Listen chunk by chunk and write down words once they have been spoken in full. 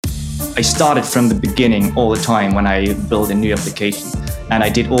I started from the beginning all the time when I built a new application. And I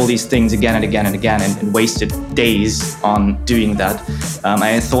did all these things again and again and again and wasted days on doing that.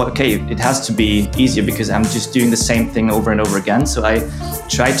 I thought, okay, it has to be easier because I'm just doing the same thing over and over again. So I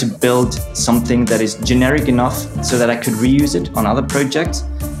tried to build something that is generic enough so that I could reuse it on other projects,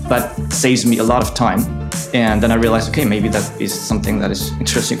 but saves me a lot of time. And then I realized, okay, maybe that is something that is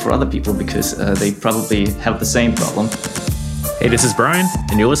interesting for other people because they probably have the same problem. Hey, this is Brian,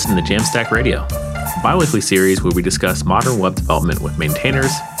 and you're listening to Jamstack Radio, a bi-weekly series where we discuss modern web development with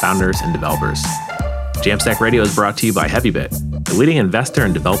maintainers, founders, and developers. Jamstack Radio is brought to you by HeavyBit, the leading investor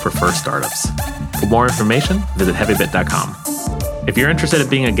in developer-first startups. For more information, visit heavybit.com. If you're interested in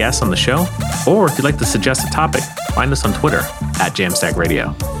being a guest on the show, or if you'd like to suggest a topic, find us on Twitter at Jamstack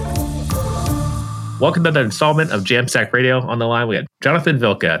Radio. Welcome to the installment of Jamstack Radio. On the line, we got Jonathan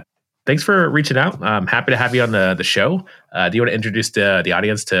Wilke. Thanks for reaching out. I'm happy to have you on the show. Do you want to introduce the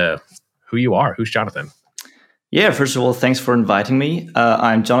audience to who you are? Who's Jonathan? Yeah, first of all, thanks for inviting me.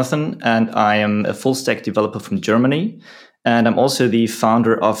 I'm Jonathan, and I am a full-stack developer from Germany. And I'm also the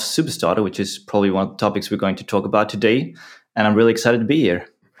founder of Supastarter, which is probably one of the topics we're going to talk about today. And I'm really excited to be here.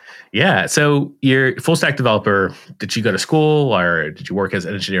 Yeah, so you're a full-stack developer. Did you go to school, or did you work as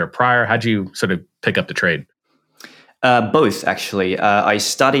an engineer prior? How'd you sort of pick up the trade? Both, actually. I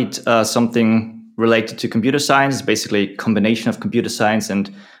studied something related to computer science, basically a combination of computer science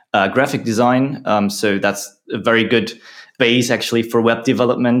and graphic design. So that's a very good base, actually, for web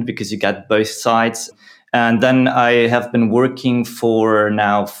development because you get both sides. And then I have been working for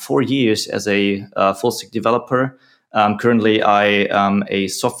now 4 years as a full-stack developer. Currently, I am a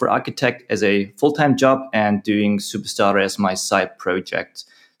software architect as a full-time job and doing Supastarter as my side project.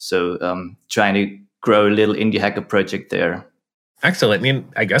 So trying to grow a little indie hacker project there. Excellent. I mean,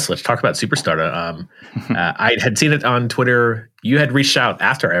 I guess let's talk about Supastarter. I had seen it on Twitter. You had reached out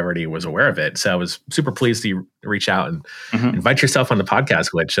after I already was aware of it. So I was super pleased to reach out and invite yourself on the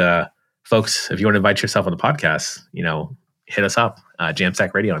podcast, which folks, if you want to invite yourself on the podcast, hit us up,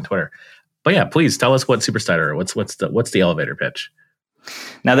 Jamstack Radio on Twitter. But yeah, please tell us what Supastarter, what's the elevator pitch?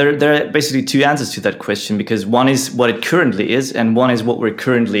 Now, there are basically two answers to that question because one is what it currently is and one is what we're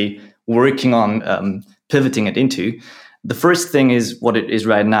currently working on pivoting it into. The first thing is what it is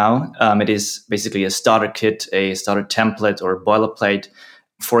right now. It is basically a starter kit, a starter template, or a boilerplate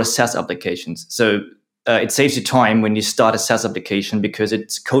for SaaS applications. So it saves you time when you start a SaaS application because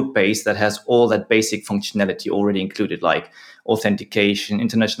it's code base that has all that basic functionality already included, like authentication,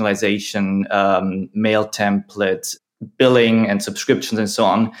 internationalization, mail templates, billing and subscriptions and so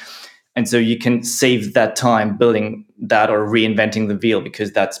on. And so you can save that time building that or reinventing the wheel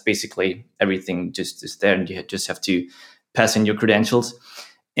because that's basically everything just is there and you just have to pass in your credentials.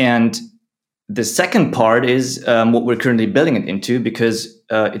 And the second part is what we're currently building it into because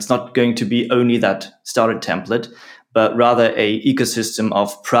it's not going to be only that starter template, but rather a ecosystem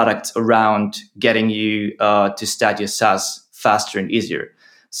of products around getting you to start your SaaS faster and easier.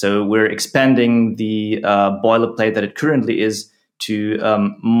 So we're expanding the boilerplate that it currently is to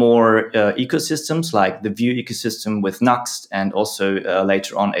more ecosystems like the Vue ecosystem with Nuxt and also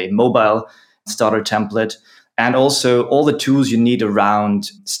later on a mobile starter template. And also all the tools you need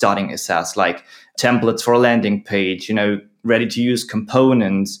around starting a SaaS, like templates for a landing page, ready to use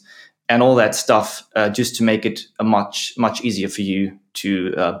components and all that stuff just to make it a much easier for you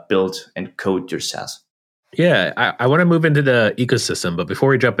to build and code your SaaS. Yeah, I want to move into the ecosystem, but before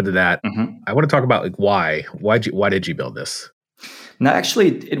we jump into that, I want to talk about why did you build this? No,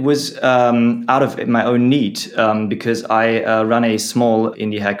 actually, it was out of my own need because I run a small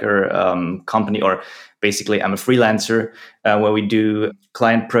indie hacker company, or basically I'm a freelancer where we do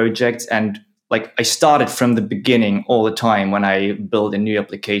client projects. And I started from the beginning all the time when I built a new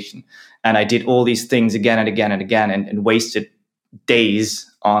application. And I did all these things again and again and again and wasted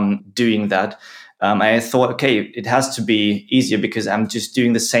days on doing that. I thought, okay, it has to be easier because I'm just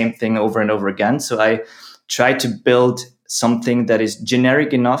doing the same thing over and over again. So I tried to build something that is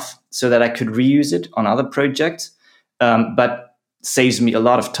generic enough so that I could reuse it on other projects, but saves me a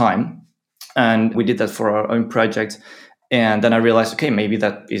lot of time. And we did that for our own project. And then I realized, okay, maybe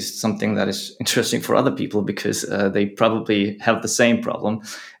that is something that is interesting for other people because they probably have the same problem.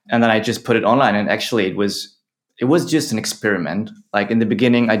 And then I just put it online. And actually, it was just an experiment. Like in the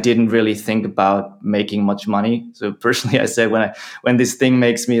beginning, I didn't really think about making much money. So personally, I said, when this thing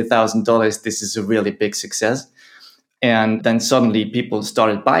makes me $1,000, this is a really big success. And then suddenly people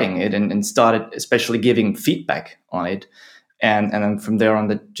started buying it and started especially giving feedback on it. And then from there on,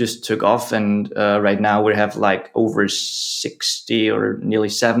 that just took off. And right now we have over 60 or nearly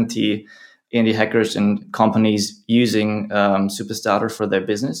 70 indie hackers and companies using Supastarter for their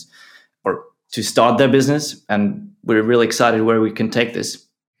business. or to start their business. And we're really excited where we can take this.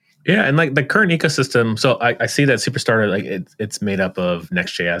 Yeah, and like the current ecosystem, so I see that Supastarter, like it's made up of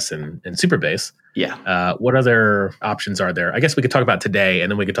Next.js and Supabase. Yeah. What other options are there? I guess we could talk about today,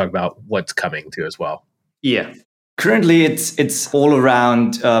 and then we could talk about what's coming too as well. Yeah. Currently, it's all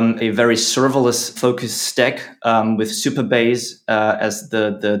around a very serverless focused stack with Supabase as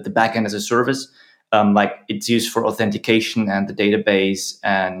the backend as a service. Like it's used for authentication and the database,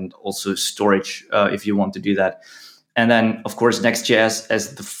 and also storage if you want to do that. And then, of course, Next.js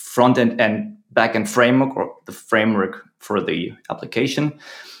as the front end and backend framework, or the framework for the application.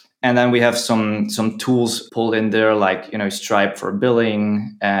 And then we have some tools pulled in there, like Stripe for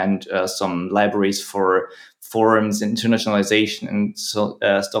billing, and some libraries for forms, internationalization, and so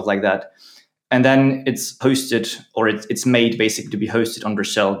stuff like that. And then it's hosted, or it's made basically to be hosted on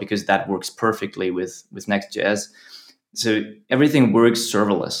Vercel, because that works perfectly with Next.js. So everything works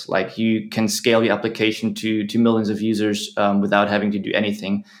serverless. Like you can scale your application to millions of users without having to do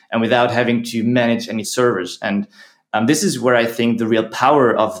anything, and without having to manage any servers. And this is where I think the real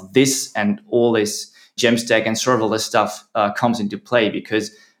power of this and all this Jamstack and serverless stuff comes into play,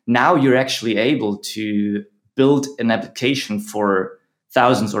 because now you're actually able to build an application for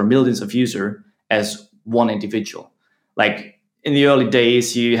thousands or millions of users as one individual. Like in the early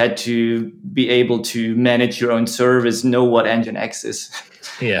days, you had to be able to manage your own service, know what Nginx is,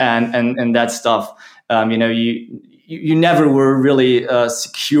 and that stuff. You never were really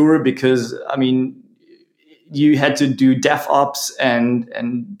secure, because you had to do DevOps and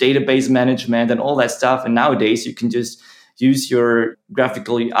database management and all that stuff. And nowadays, you can just use your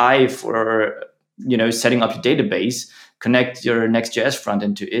graphical UI for setting up your database, connect your Next.js front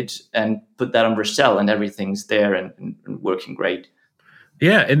into it, and put that on Vercel, and everything's there and working great.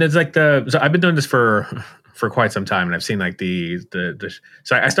 Yeah, and it's like so I've been doing this for quite some time, and I've seen like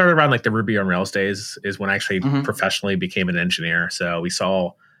so I started around like the Ruby on Rails days is when I actually professionally became an engineer. So we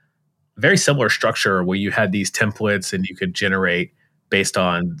saw a very similar structure where you had these templates and you could generate based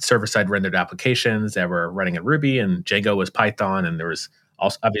on server-side rendered applications that were running in Ruby, and Django was Python, and there was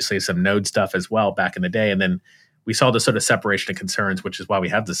also obviously some Node stuff as well back in the day. And then we saw this sort of separation of concerns, which is why we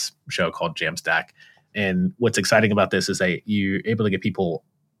have this show called Jamstack. And what's exciting about this is that you're able to get people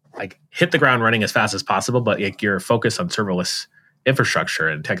like hit the ground running as fast as possible, but like your focus on serverless infrastructure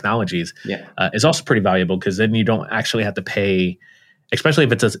and technologies is also pretty valuable, because then you don't actually have to pay, especially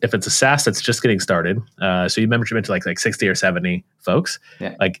if it's a SaaS that's just getting started. So you mentioned like 60 or 70 folks.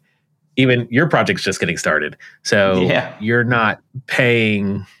 Yeah. Like even your project's just getting started. So you're not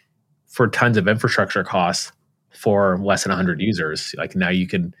paying for tons of infrastructure costs for less than 100 users. Like now you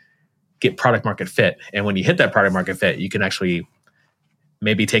can get product market fit. And when you hit that product market fit, you can actually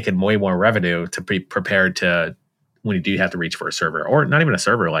maybe take in way more revenue to be prepared to when you do have to reach for a server, or not even a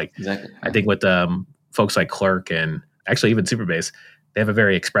server. Like I think with folks like Clerk and actually even Supabase, they have a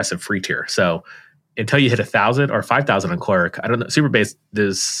very expressive free tier. So until you hit 1,000 or 5,000 on Clerk, I don't know. Supabase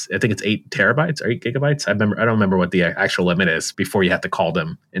does, I think it's 8 terabytes or 8 gigabytes. I don't remember what the actual limit is before you have to call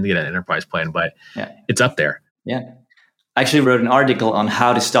them and get an enterprise plan, but it's up there. Yeah. I actually wrote an article on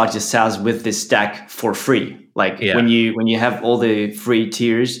how to start your SaaS with this stack for free. Like when you have all the free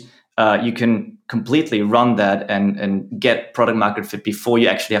tiers, you can completely run that and get product market fit before you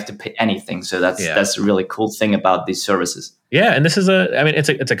actually have to pay anything. So that's a really cool thing about these services. Yeah, and this is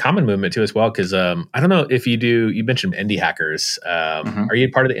it's a common movement too as well, because I don't know if you mentioned indie hackers. Are you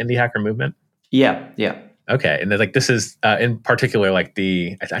part of the indie hacker movement? Yeah. Okay, and like this is in particular like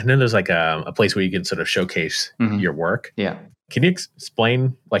I know there's like a place where you can sort of showcase your work. Yeah, can you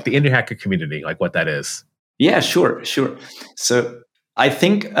explain like the indie hacker community, like what that is? Yeah, sure. So I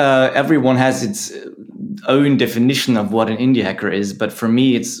think everyone has its own definition of what an indie hacker is, but for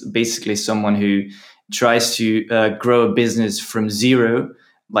me, it's basically someone who tries to grow a business from zero,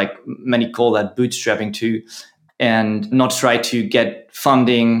 like many call that bootstrapping too, and not try to get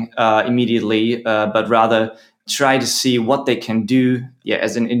funding immediately, but rather try to see what they can do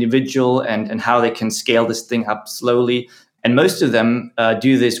as an individual and how they can scale this thing up slowly. And most of them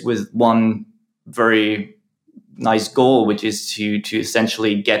do this with one very nice goal, which is to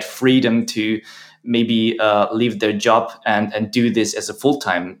essentially get freedom to maybe leave their job and do this as a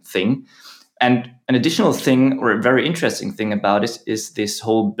full-time thing. And an additional thing, or a very interesting thing about it, is this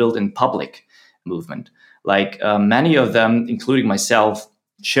whole build in public movement. Like many of them, including myself,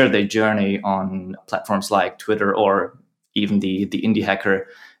 share their journey on platforms like Twitter or even the indie hacker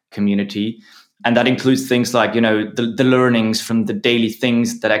community. And that includes things like, the learnings from the daily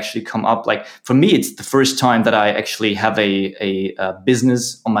things that actually come up. Like for me, it's the first time that I actually have a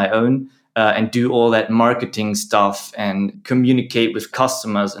business on my own. and do all that marketing stuff and communicate with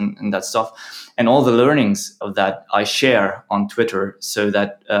customers and that stuff. And all the learnings of that I share on Twitter so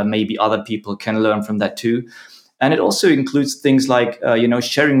that maybe other people can learn from that too. And it also includes things like,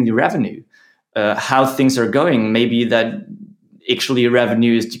 sharing the revenue, how things are going, maybe that actually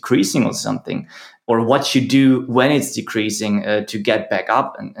revenue is decreasing or something, or what you do when it's decreasing to get back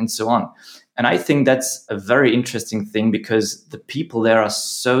up and so on. And I think that's a very interesting thing because the people there are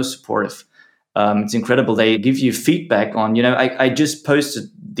so supportive. It's incredible. They give you feedback on, I just posted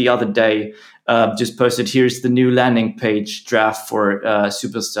the other day, here's the new landing page draft for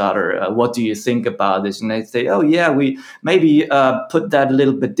Supastarter. What do you think about this? And they say, oh yeah, we maybe put that a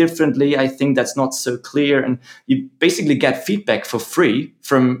little bit differently. I think that's not so clear. And you basically get feedback for free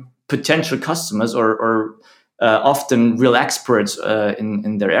from potential customers or often real experts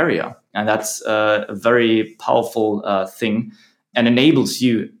in their area. And that's a very powerful thing and enables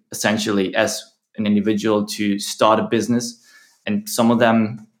you essentially as an individual to start a business. And some of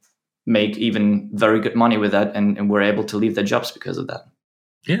them make even very good money with that and were able to leave their jobs because of that.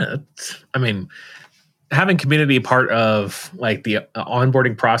 Yeah. Having community part of like the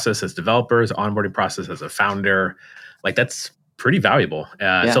onboarding process as developers, onboarding process as a founder, like that's pretty valuable.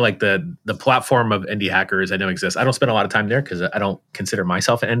 So like the platform of indie hackers I know exists. I don't spend a lot of time there because I don't consider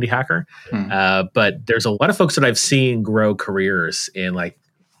myself an indie hacker. But there's a lot of folks that I've seen grow careers and like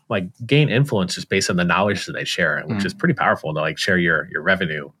gain influence just based on the knowledge that they share, which is pretty powerful to like share your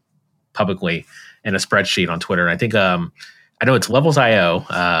revenue publicly in a spreadsheet on Twitter. And I think I know it's Levels.io.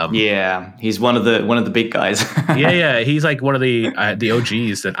 He's one of the big guys. He's like one of the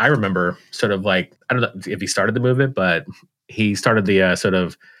OGs that I remember. Sort of like, I don't know if he started the movement, but he started the sort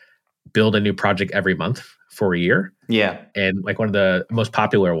of build a new project every month for a year. Yeah, and like one of the most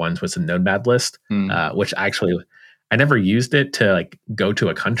popular ones was the Nomad list, which actually I never used it to like go to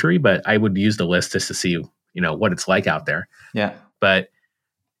a country, but I would use the list just to see what it's like out there. Yeah, but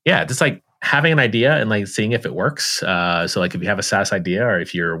yeah, just like having an idea and like seeing if it works. So like if you have a SaaS idea or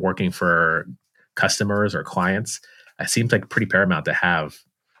if you're working for customers or clients, it seems like pretty paramount to have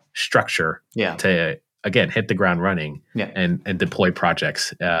structure to, again, hit the ground running and deploy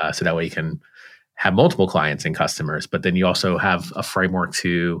projects. So that way you can have multiple clients and customers, but then you also have a framework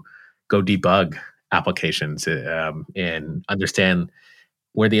to go debug applications and understand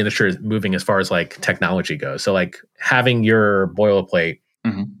where the industry is moving as far as like technology goes. So like having your boilerplate,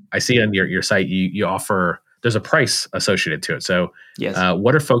 I see on your site, you offer, there's a price associated to it. So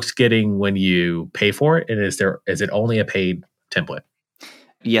what are folks getting when you pay for it? And is it only a paid template?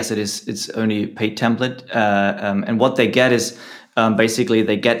 Yes, it is. It's only a paid template. And what they get is basically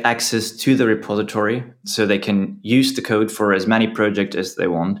they get access to the repository so they can use the code for as many projects as they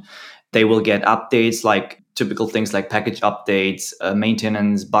want. They will get updates like typical things like package updates,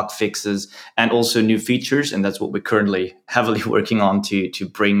 maintenance, bug fixes, and also new features. And that's what we're currently heavily working on to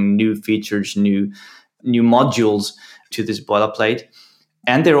bring new features, new modules to this boilerplate.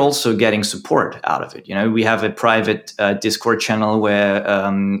 And they're also getting support out of it. We have a private Discord channel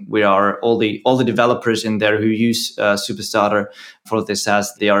where we are all the developers in there who use Supastarter for the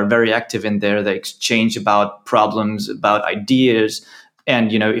SaaS. They are very active in there. They exchange about problems, about ideas.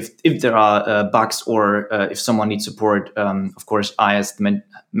 And, if there are bugs or if someone needs support, of course, I as the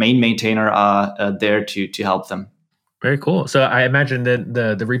main maintainer are there to help them. Very cool. So I imagine that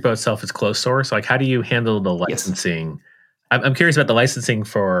the repo itself is closed source. Like, how do you handle the licensing? Yes. I'm curious about the licensing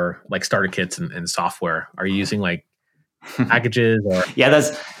for like starter kits and software. Are you using like packages or? Yeah,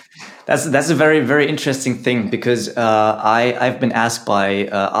 that's a very, very interesting thing because I've been asked by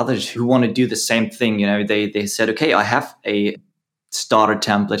others who want to do the same thing. They said, okay, I have a starter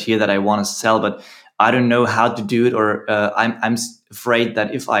template here that I want to sell, but I don't know how to do it, or I'm afraid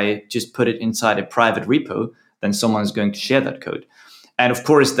that if I just put it inside a private repo, then someone is going to share that code. And of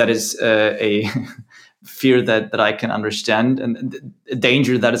course, that is a fear that I can understand and the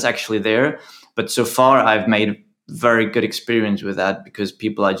danger that is actually there. But so far, I've made a very good experience with that because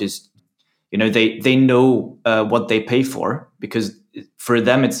people are just, they know what they pay for because for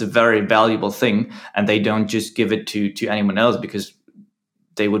them, it's a very valuable thing. And they don't just give it to anyone else because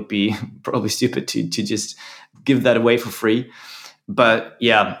they would be probably stupid to just give that away for free. But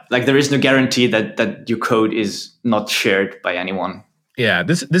yeah, like there is no guarantee that your code is not shared by anyone. Yeah,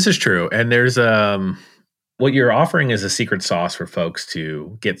 this is true. And there's what you're offering is a secret sauce for folks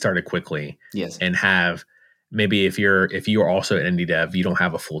to get started quickly. Yes. And have maybe if you're also an indie dev, you don't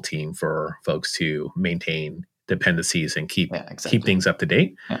have a full team for folks to maintain dependencies and keep things up to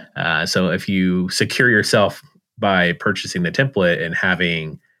date. Yeah. So if you secure yourself by purchasing the template and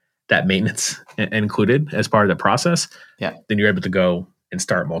having that maintenance included as part of the process, then you're able to go and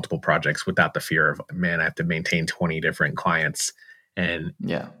start multiple projects without the fear of, man, I have to maintain 20 different clients. And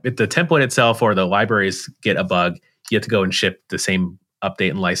if the template itself or the libraries get a bug, you have to go and ship the same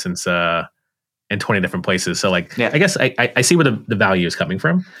update and license in 20 different places. So I guess I see where the value is coming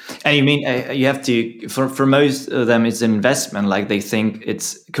from. And you mean you have to, for most of them, it's an investment. Like they think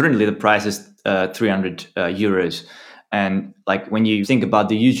it's currently the price is 300 euros. And like when you think about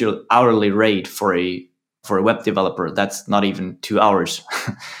the usual hourly rate for a web developer, that's not even 2 hours.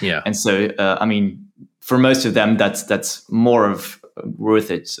 Yeah. And so, I mean, for most of them, that's more of worth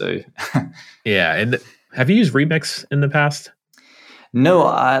it. So yeah. And have you used Remix in the past? No,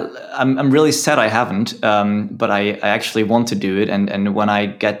 I'm really sad I haven't, but I actually want to do it. And when I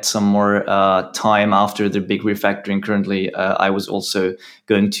get some more time after the big refactoring currently, I was also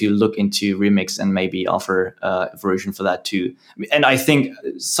going to look into Remix and maybe offer a version for that too. And I think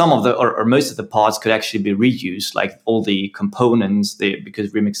some of the, or most of the parts could actually be reused, like all the components,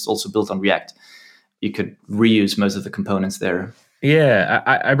 because Remix is also built on React. You could reuse most of the components there. Yeah,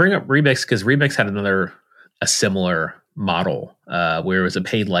 I bring up Remix because Remix had a similar model where it was a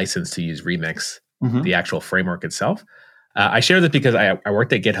paid license to use Remix, the actual framework itself. I share this because I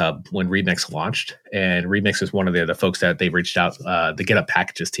worked at GitHub when Remix launched, and Remix was one of the folks that they reached out, the GitHub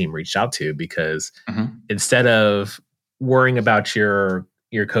packages team reached out to, because instead of worrying about your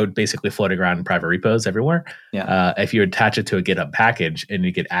code basically floating around in private repos everywhere, if you attach it to a GitHub package and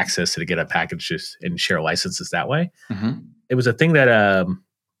you get access to the GitHub packages and share licenses that way, it was a thing that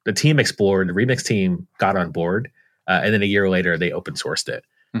the team explored, the Remix team got on board. And then a year later, they open sourced it.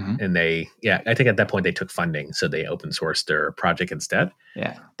 And I think at that point they took funding, so they open sourced their project instead.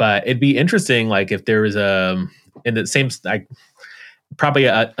 Yeah. But it'd be interesting, like if there was in the same, like probably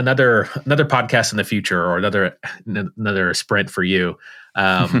another podcast in the future, or another sprint for you.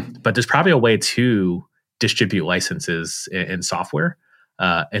 But there's probably a way to distribute licenses in software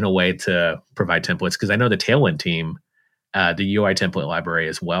in a way to provide templates. Because I know the Tailwind team, the UI template library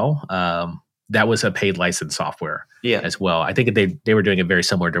as well, that was a paid license software as well. I think they were doing it very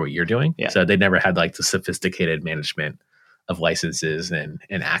similar to what you're doing. Yeah. So they never had like the sophisticated management of licenses and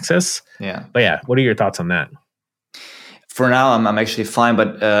access. Yeah. But yeah, what are your thoughts on that? For now, I'm actually fine,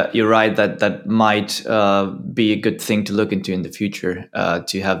 but you're right that might be a good thing to look into in the future,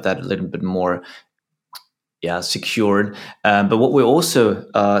 to have that a little bit more secured. But what we're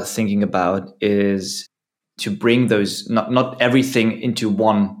also thinking about is to bring those, not everything into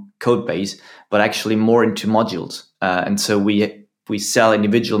one code base, but actually more into modules. And so we sell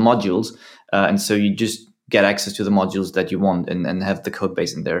individual modules, and so you just get access to the modules that you want and have the code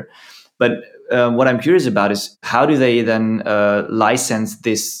base in there. But what I'm curious about is how do they then license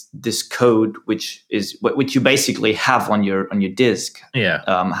this code, which you basically have on your disk? Yeah.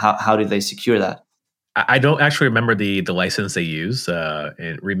 How do they secure that? I don't actually remember the license they use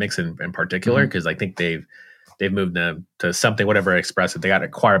in Remix in particular, because I think they've moved them to something, whatever Express, that they got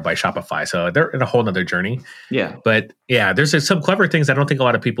acquired by Shopify. So they're in a whole nother journey. Yeah. But yeah, there's some clever things I don't think a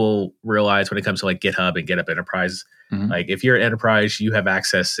lot of people realize when it comes to like GitHub and GitHub Enterprise. Like if you're an enterprise, you have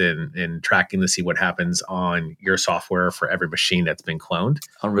access in tracking to see what happens on your software for every machine that's been cloned,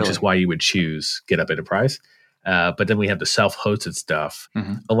 which is why you would choose GitHub Enterprise. But then we have the self-hosted stuff.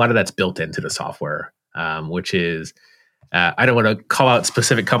 A lot of that's built into the software, which is, I don't want to call out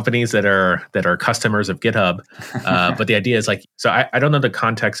specific companies that are customers of GitHub, but the idea is like, so I don't know the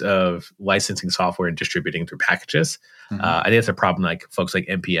context of licensing software and distributing through packages. I think it's a problem like folks like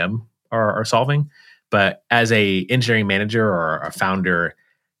NPM are solving. But as a engineering manager or a founder,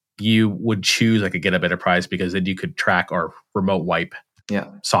 you would choose like a GitHub Enterprise because then you could track or remote wipe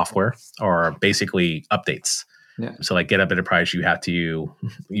software or basically updates. Yeah. So like GitHub Enterprise, you have to,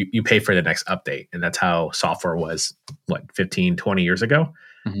 you pay for the next update. And that's how software was, 15, 20 years ago.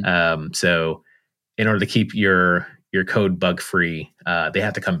 So in order to keep your code bug free, they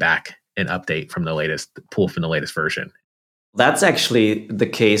have to come back and update from the latest version. That's actually the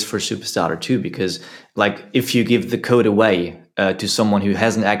case for Supastarter too, because like if you give the code away to someone who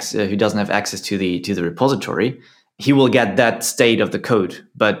doesn't have access to the repository, he will get that state of the code.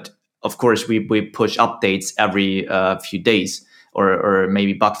 But of course, we push updates every few days, or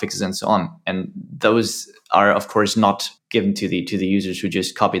maybe bug fixes and so on, and those are of course not given to the users who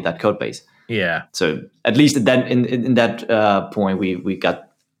just copied that code base. Yeah. So at least then in that point, we got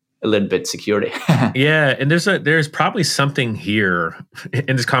a little bit security. Yeah, and there's probably something here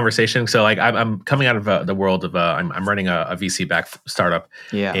in this conversation. So like I'm coming out of the world of I'm running a VC backed startup.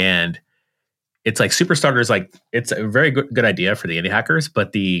 Yeah, and it's like Supastarter is like, it's a very good idea for the indie hackers,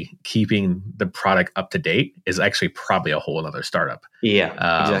 but the keeping the product up to date is actually probably a whole other startup. Yeah,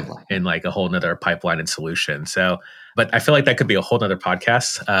 exactly. And like a whole nother pipeline and solution. So But I feel like that could be a whole nother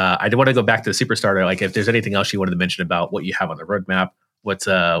podcast. I do want to go back to the Supastarter. Like if there's anything else you wanted to mention about what you have on the roadmap,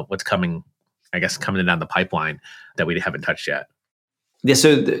 what's coming, I guess, coming down the pipeline that we haven't touched yet. Yeah,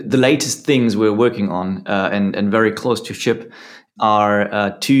 so the latest things we're working on and very close to ship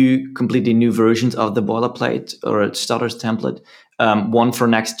are two completely new versions of the boilerplate or starters template. One for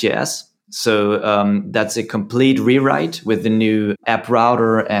Next.js. So that's a complete rewrite with the new app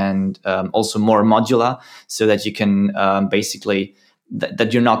router and also more modular, so that you can basically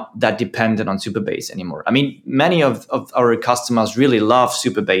that you're not that dependent on Supabase anymore. I mean, many of our customers really love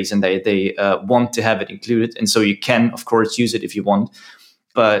Supabase and they want to have it included. And so you can, of course, use it if you want,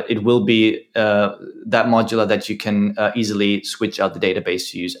 but it will be that modular that you can easily switch out the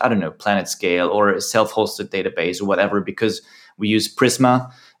database to use, I don't know, PlanetScale or a self-hosted database or whatever, because we use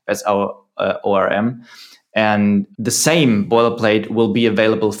Prisma as our ORM. And the same boilerplate will be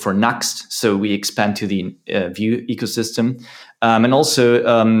available for Next. So we expand to the Vue ecosystem. And also,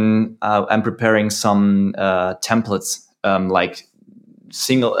 I'm preparing some templates, like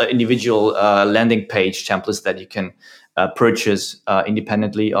single individual landing page templates that you can purchase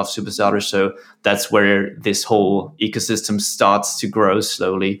independently of Supastarter. So that's where this whole ecosystem starts to grow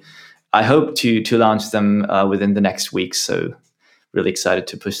slowly. I hope to launch them within the next week. So really excited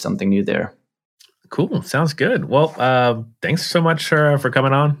to push something new there. Cool. Sounds good. Well, thanks so much for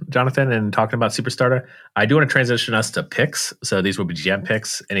coming on, Jonathan, and talking about Supastarter. I do want to transition us to picks. So these will be jam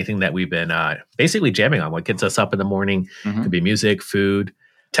picks, anything that we've been basically jamming on, what gets us up in the morning. Mm-hmm. Could be music, food,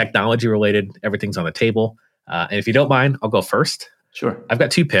 technology related. Everything's on the table. And if you don't mind, I'll go first. Sure. I've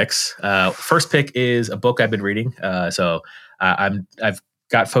got two picks. First pick is a book I've been reading. I've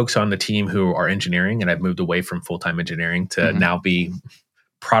got folks on the team who are engineering, and I've moved away from full-time engineering to now be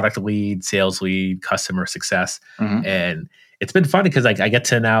product lead, sales lead, customer success. Mm-hmm. And it's been fun because I get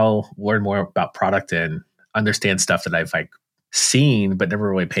to now learn more about product and understand stuff that I've seen but never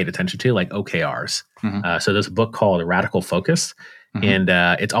really paid attention to, like OKRs. Mm-hmm. So there's a book called Radical Focus. Mm-hmm.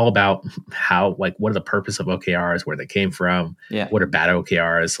 And it's all about how, what are the purpose of OKRs, where they came from, what are bad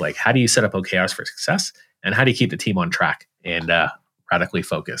OKRs, how do you set up OKRs for success, and how do you keep the team on track and radically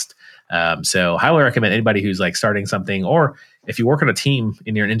focused. So highly recommend anybody who's starting something, or if you work on a team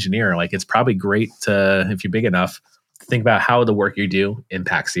and you're an engineer, it's probably great to, if you're big enough, think about how the work you do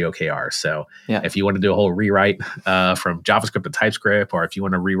impacts the OKRs. So if you want to do a whole rewrite from JavaScript to TypeScript, or if you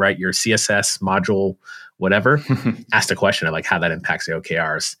want to rewrite your CSS module, whatever, ask the question of how that impacts the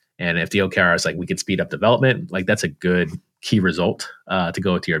OKRs. And if the OKRs, we could speed up development, that's a good key result to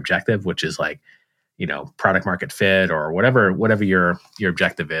go with your objective, which is product market fit or whatever your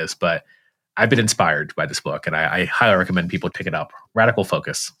objective is. But I've been inspired by this book, and I highly recommend people pick it up. Radical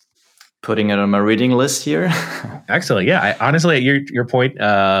Focus. Putting it on my reading list here. Excellent. Yeah. Honestly, at your point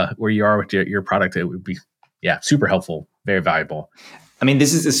where you are with your product, it would be super helpful, very valuable. I mean,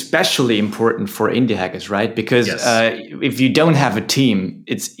 this is especially important for indie hackers, right? Because if you don't have a team,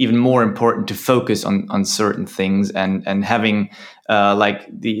 it's even more important to focus on certain things, and having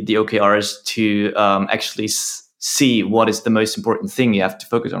the OKRs to actually see what is the most important thing you have to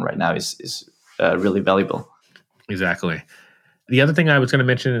focus on right now is really valuable. Exactly. The other thing I was going to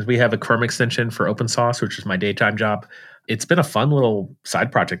mention is we have a Chrome extension for open source, which is my daytime job. It's been a fun little side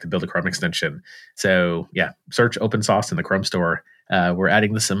project to build a Chrome extension. So search open source in the Chrome store. We're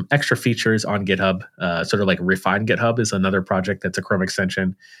adding some extra features on GitHub, sort of like Refine GitHub is another project that's a Chrome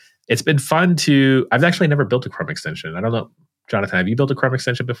extension. It's been fun I've actually never built a Chrome extension. I don't know, Jonathan, have you built a Chrome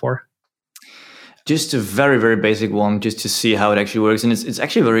extension before? Just a very, very basic one, just to see how it actually works. And it's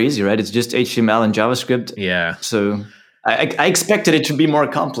actually very easy, right? It's just HTML and JavaScript. Yeah. So I expected it to be more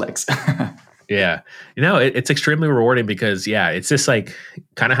complex. Yeah. It's extremely rewarding because, it's just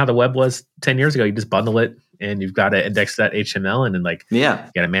kind of how the web was 10 years ago. You just bundle it and you've got to index that HTML and then you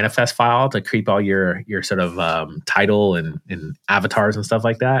got a manifest file to keep all your sort of title and avatars and stuff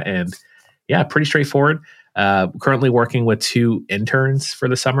like that. And pretty straightforward. Currently working with 2 interns for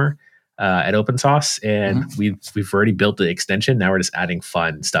the summer at Open Sauce, and we've already built the extension. Now we're just adding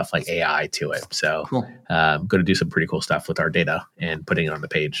fun stuff like AI to it. So cool. Going to do some pretty cool stuff with our data and putting it on the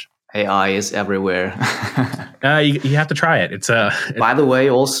page. AI is everywhere. You have to try it. It's By the way,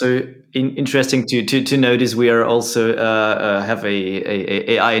 also interesting to notice, we are also have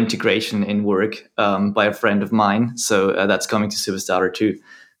a AI integration in work by a friend of mine. So that's coming to Supastarter too.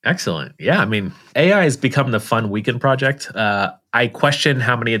 Excellent. Yeah, I mean, AI has become the fun weekend project. I question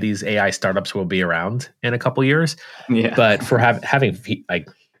how many of these AI startups will be around in a couple years. Yeah. But for having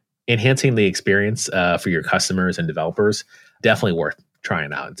enhancing the experience for your customers and developers, definitely worth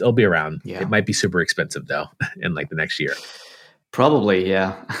trying out. It'll be around. Yeah. It might be super expensive though in the next year. Probably,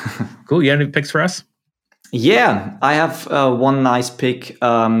 yeah. Cool. You have any picks for us? Yeah, I have one nice pick,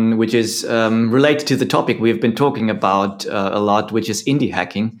 which is related to the topic we've been talking about a lot, which is indie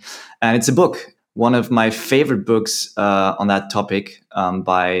hacking. And it's a book, one of my favorite books on that topic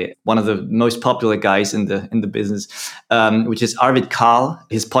by one of the most popular guys in the business, which is Arvid Kahl.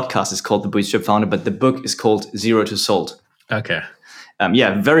 His podcast is called The Bootstrap Founder, but the book is called Zero to Sold. Okay.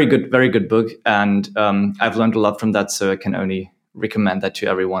 Yeah, very good book. And I've learned a lot from that, so I can only recommend that to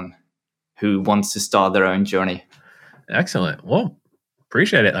everyone who wants to start their own journey. Excellent. Well,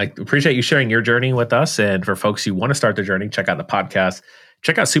 appreciate it. Appreciate you sharing your journey with us. And for folks who want to start their journey, check out the podcast.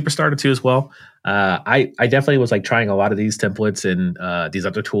 Check out Supastarter too as well. I definitely was trying a lot of these templates and these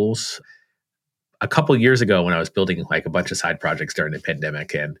other tools a couple of years ago when I was building a bunch of side projects during the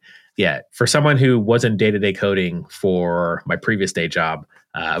pandemic. And yeah, for someone who wasn't day-to-day coding for my previous day job,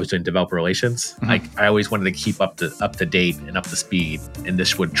 I was doing developer relations. Mm-hmm. I always wanted to keep up to date and up to speed, and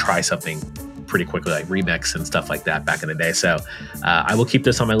this would try something pretty quickly, like Remix and stuff like that back in the day. So I will keep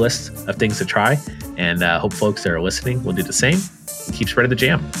this on my list of things to try, and hope folks that are listening will do the same and keep spreading the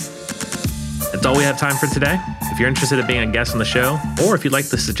jam. That's all we have time for today. If you're interested in being a guest on the show, or if you'd like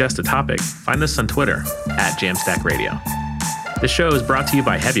to suggest a topic, find us on Twitter @JamstackRadio. This show is brought to you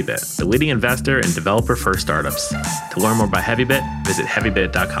by HeavyBit, the leading investor in developer-first startups. To learn more about HeavyBit, visit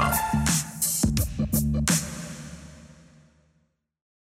heavybit.com.